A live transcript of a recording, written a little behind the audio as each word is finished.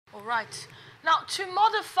All right. Now, to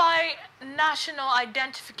modify national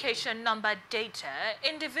identification number data,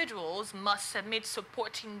 individuals must submit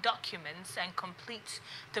supporting documents and complete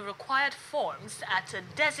the required forms at a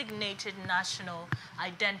designated National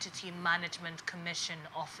Identity Management Commission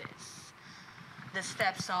office. The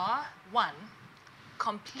steps are: 1.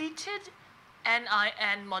 Completed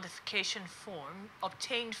NIN modification form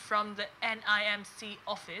obtained from the NIMC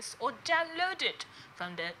office or downloaded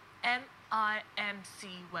from the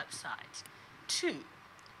NIMC website. 2.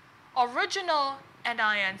 Original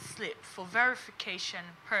NIN slip for verification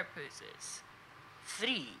purposes.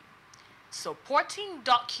 3. Supporting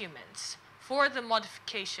documents for the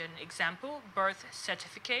modification, example, birth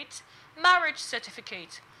certificate, marriage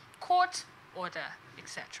certificate, court order,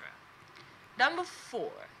 etc. Number 4.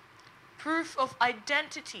 Proof of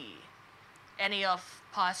identity, any of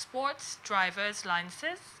passports, driver's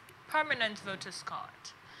licenses, permanent voter's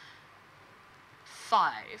card.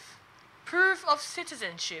 5. Proof of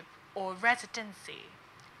citizenship or residency,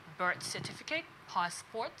 birth certificate,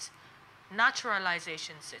 passport,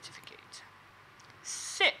 naturalization certificate.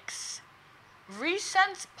 6.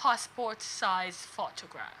 Recent passport size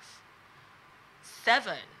photograph.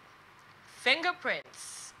 7.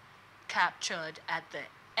 Fingerprints captured at the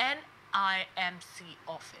NIMC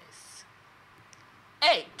office.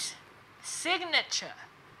 8. Signature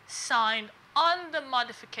signed on the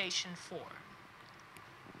modification form.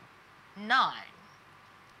 9.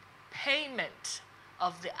 Payment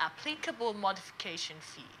of the applicable modification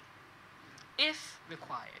fee, if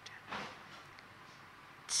required.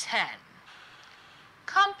 10.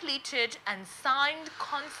 Completed and signed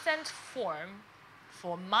consent form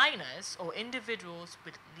for minors or individuals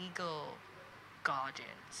with legal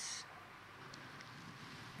guardians.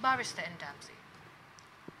 Barrister Ndamzi,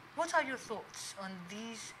 what are your thoughts on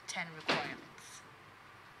these 10 requirements?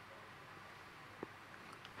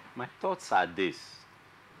 My thoughts are this.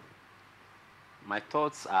 My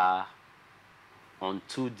thoughts are on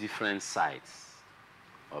two different sides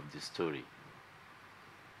of the story.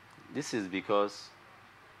 This is because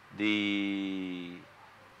the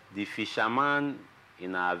fishermen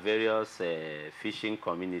in our various fishing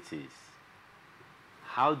communities,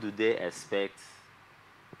 how do they expect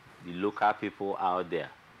the local people out there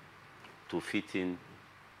to fit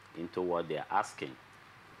into what they're asking?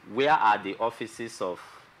 Where are the offices of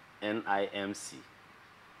NIMC?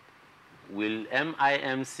 Will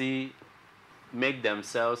NIMC make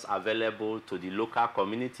themselves available to the local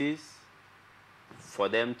communities for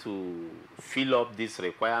them to fill up these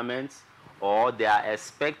requirements, or they are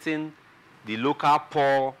expecting the local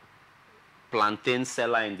poor plantain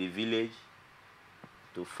seller in the village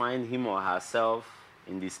to find him or herself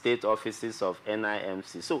in the state offices of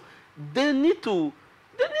NIMC? So they need to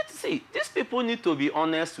see, these people need to be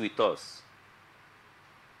honest with us.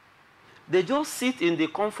 They just sit in the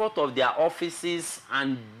comfort of their offices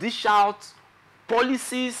and dish out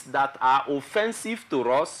policies that are offensive to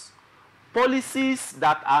us, policies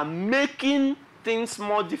that are making things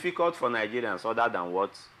more difficult for Nigerians other than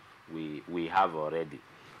what we have already.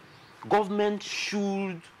 Government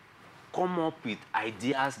should come up with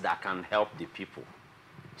ideas that can help the people.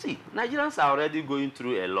 See, Nigerians are already going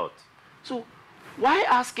through a lot. So why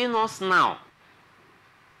asking us now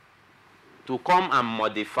to come and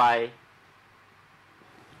modify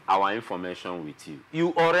our information with you?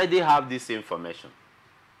 You already have this information.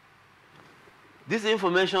 These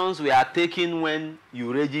informations we are taking when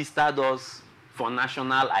you registered us for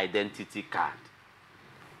national identity card.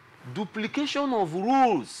 Duplication of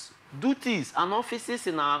rules, duties, and offices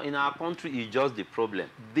in our country is just the problem.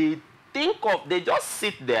 They just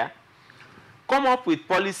sit there, come up with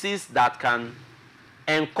policies that can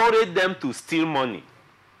encourage them to steal money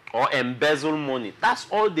or embezzle money. That's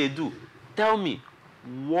all they do. Tell me,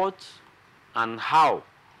 what and how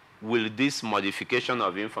will this modification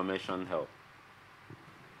of information help?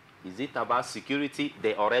 Is it about security?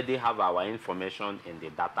 They already have our information in the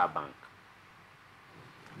data bank.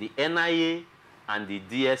 The NIA and the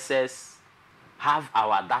DSS have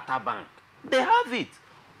our data bank. They have it.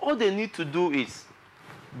 All they need to do is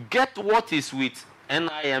get what is with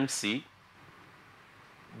NIMC,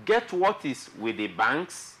 get what is with the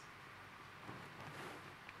banks.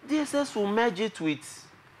 DSS will merge it with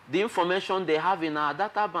the information they have in our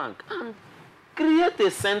data bank and create a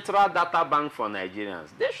central data bank for Nigerians.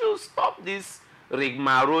 They should stop this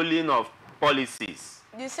rigmaroling of policies.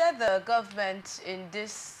 You said the government in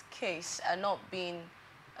this case are not being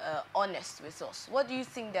honest with us. What do you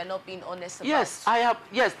think they're not being honest about?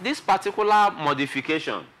 Yes, this particular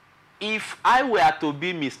modification, if I were to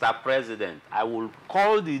be Mr. President, I will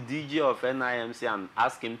call the DG of NIMC and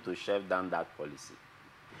ask him to shut down that policy.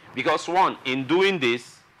 Because one, in doing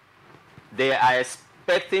this, they are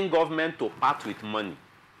expecting government to part with money.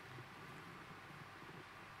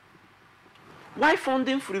 Why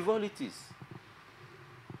funding frivolities?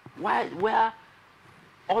 Why, where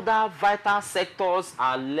other vital sectors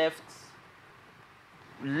are left,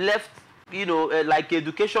 you know, like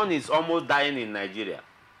education is almost dying in Nigeria.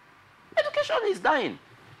 Education is dying.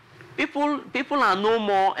 People are no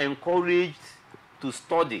more encouraged to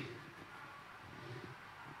study.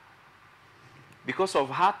 Because of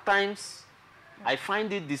hard times, I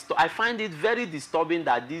find it very disturbing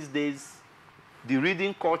that these days the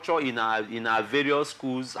reading culture in our various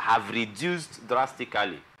schools have reduced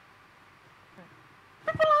drastically.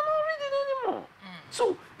 People are not reading anymore.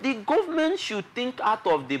 So the government should think out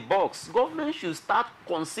of the box. Government should start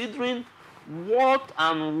considering what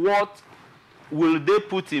will they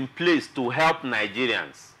put in place to help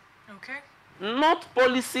Nigerians. Okay. Not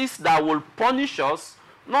policies that will punish us,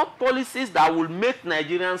 not policies that will make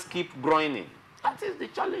Nigerians keep growing. That is the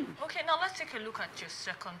challenge. Okay, now let's take a look at your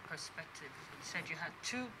second perspective. You said you had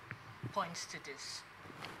 2 points to this.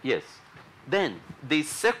 Yes. Then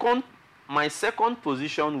my second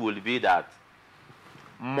position will be that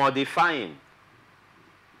modifying,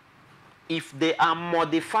 if they are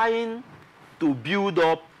modifying to build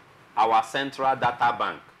up our central data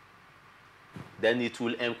bank, then it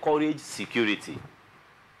will encourage security.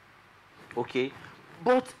 Okay?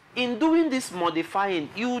 But in doing this modifying,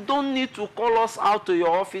 you don't need to call us out to your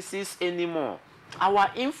offices anymore.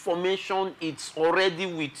 Our information is already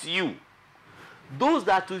with you. Those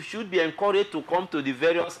that should be encouraged to come to the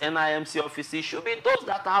various NIMC offices should be those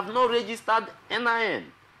that have not registered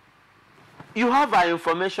NIN. You have our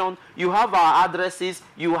information, you have our addresses,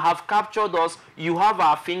 you have captured us, you have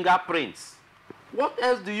our fingerprints. What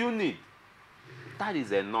else do you need? That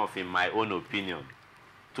is enough, in my own opinion,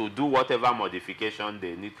 to do whatever modification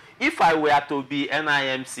they need. If I were to be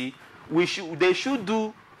NIMC, they should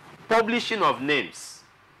do publishing of names.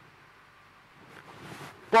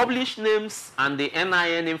 Publish names and the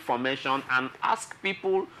NIN information and ask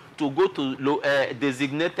people to go to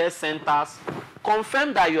designated centers,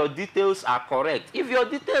 confirm that your details are correct. If your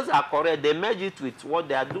details are correct, they merge it with what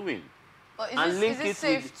they are doing. Is it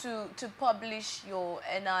safe to publish your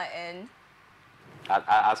NIN?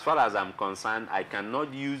 As far as I'm concerned, I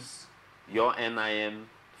cannot use your NIN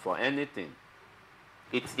for anything.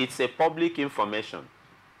 It's a public information.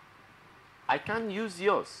 I can't use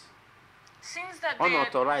yours. Since that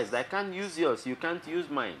unauthorized, I can't use yours. You can't use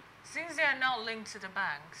mine. Since they are now linked to the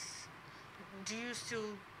banks, do you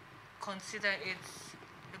still consider it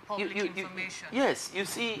the public information? Yes, you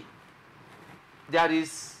see, there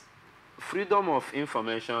is freedom of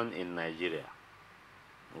information in Nigeria.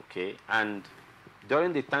 Okay, and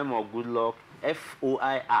during the time of Goodluck,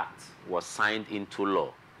 FOI Act was signed into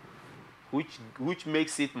law, which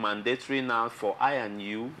makes it mandatory now for I and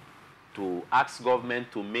you to ask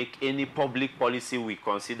government to make any public policy we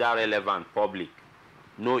consider relevant public.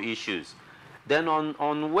 No issues. Then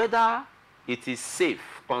on whether it is safe,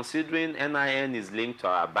 considering NIN is linked to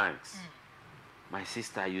our banks, my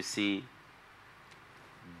sister, you see,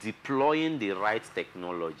 deploying the right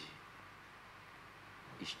technology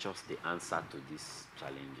is just the answer to these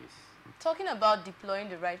challenges. Talking about deploying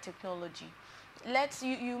the right technology,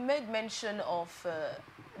 you made mention of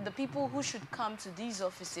the people who should come to these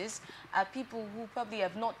offices are people who probably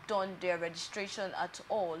have not done their registration at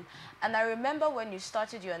all. And I remember when you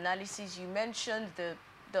started your analysis, you mentioned the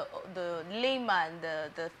layman,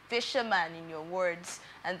 the fisherman in your words,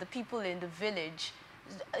 and the people in the village.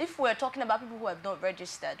 If we're talking about people who have not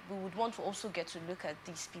registered, we would want to also get to look at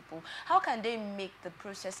these people. How can they make the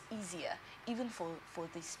process easier, even for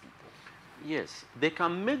these people? Yes, they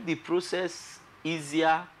can make the process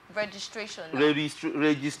easier. Registration.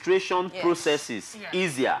 Registration yes. processes yes.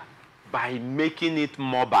 easier by making it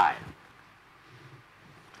mobile.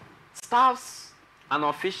 Staffs and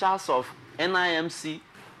officials of NIMC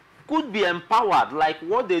could be empowered like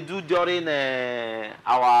what they do during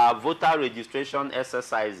our voter registration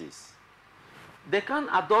exercises. They can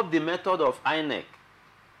adopt the method of INEC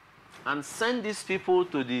and send these people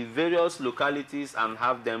to the various localities and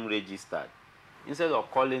have them registered, instead of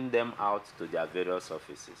calling them out to their various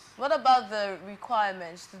offices. What about the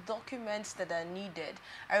requirements, the documents that are needed?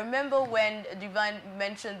 I remember when Divine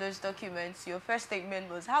mentioned those documents, your first statement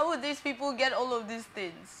was, how would these people get all of these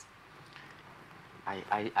things?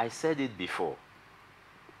 I said it before.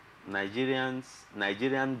 Nigerian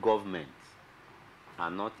government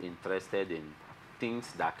are not interested in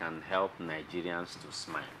things that can help Nigerians to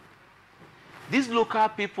smile. These local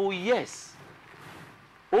people, yes,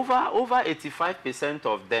 over 85%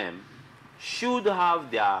 of them should have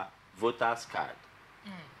their voter's card.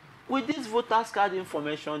 With this voter's card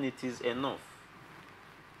information, it is enough.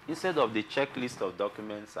 Instead of the checklist of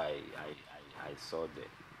documents I saw there.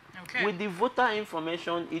 Okay. With the voter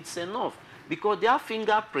information, it's enough because their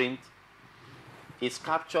fingerprint is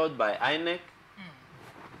captured by INEC.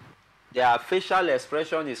 Their facial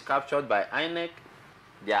expression is captured by INEC,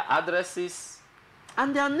 their addresses,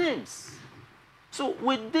 and their names. So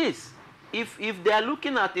with this, if they are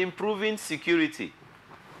looking at improving security,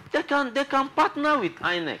 they can partner with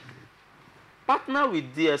INEC, partner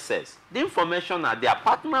with DSS. The information are there,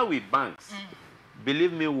 partner with banks.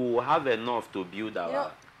 Believe me, we will have enough to build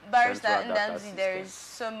our Barrister central data Ndamzi, system. there is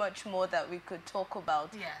so much more that we could talk about,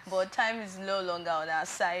 Yes. but time is no longer on our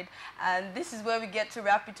side, and this is where we get to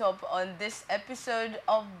wrap it up on this episode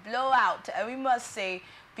of Blowout. And we must say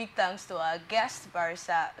big thanks to our guest,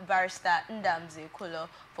 Barrister Ndamzi Kulo,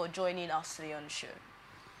 for joining us today on the show.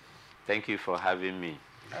 Thank you for having me.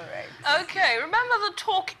 All right. Okay, remember the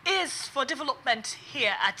talk is for development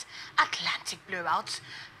here at Atlantic Blowout.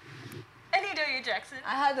 Any day, Jackson.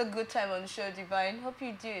 I had a good time on the show, Divine. Hope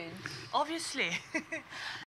you did. Obviously.